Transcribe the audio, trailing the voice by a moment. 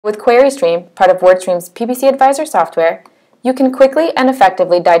With QueryStream, part of WordStream's PPC Advisor software, you can quickly and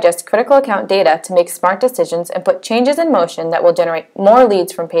effectively digest critical account data to make smart decisions and put changes in motion that will generate more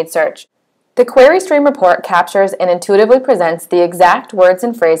leads from paid search. The QueryStream report captures and intuitively presents the exact words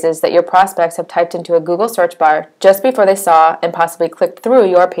and phrases that your prospects have typed into a Google search bar just before they saw and possibly clicked through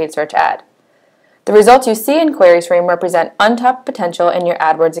your paid search ad. The results you see in QueryStream represent untapped potential in your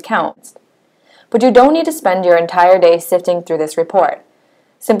AdWords accounts. But you don't need to spend your entire day sifting through this report.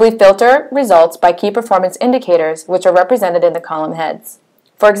 Simply filter results by key performance indicators, which are represented in the column heads.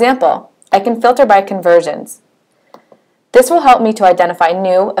 For example, I can filter by conversions. This will help me to identify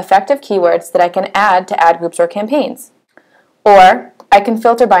new, effective keywords that I can add to ad groups or campaigns. Or, I can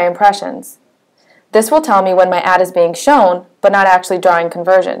filter by impressions. This will tell me when my ad is being shown, but not actually drawing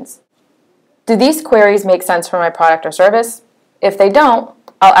conversions. Do these queries make sense for my product or service? If they don't,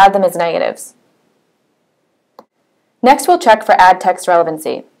 I'll add them as negatives. Next, we'll check for ad text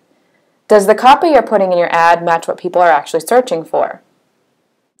relevancy. Does the copy you're putting in your ad match what people are actually searching for?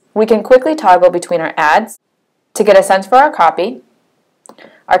 We can quickly toggle between our ads to get a sense for our copy,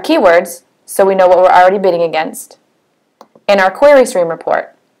 our keywords, so we know what we're already bidding against, and our QueryStream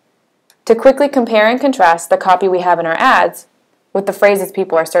report to quickly compare and contrast the copy we have in our ads with the phrases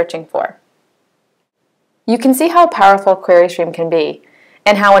people are searching for. You can see how powerful QueryStream can be,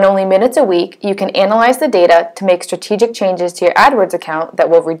 and how in only minutes a week you can analyze the data to make strategic changes to your AdWords account that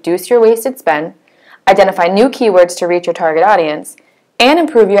will reduce your wasted spend, identify new keywords to reach your target audience, and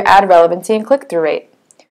improve your ad relevancy and click-through rate.